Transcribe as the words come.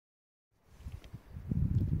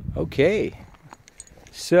Okay,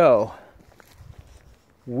 so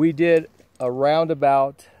we did a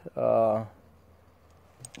roundabout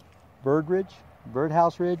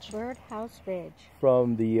Birdhouse Ridge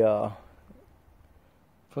from the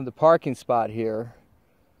parking spot here.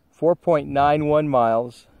 4.91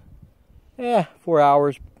 miles, 4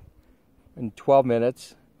 hours and 12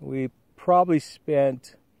 minutes. We probably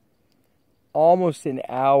spent almost an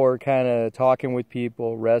hour kind of talking with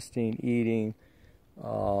people, resting, eating,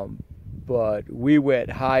 but we went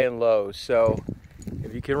high and low. So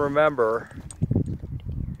if you can remember,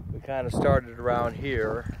 we kind of started around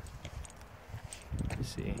here. Let's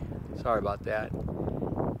see, sorry about that.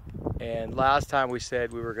 And last time we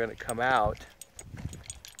said we were going to come out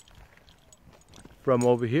from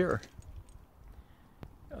over here.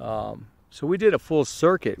 So we did a full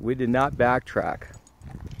circuit. We did not backtrack.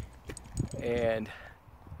 And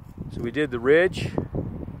so we did the ridge,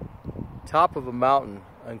 top of a mountain.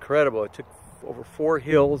 Incredible. It took over 4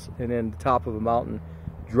 hills and then the top of a mountain,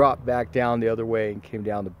 dropped back down the other way and came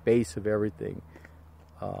down the base of everything.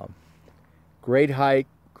 Great hike,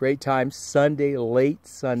 great time. Sunday, late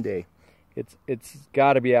Sunday. It's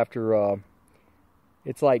got to be after,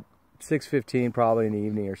 it's like 6:15 probably in the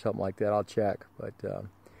evening or something like that. I'll check. But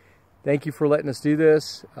thank you for letting us do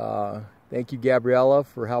this. Thank you, Gabriella,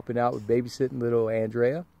 for helping out with babysitting little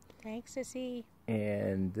Andrea. Thanks, Sissy.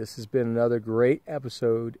 And this has been another great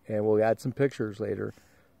episode, and we'll add some pictures later.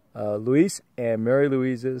 Luis and Mary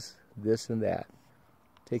Louise's This and That.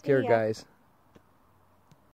 Take care, guys.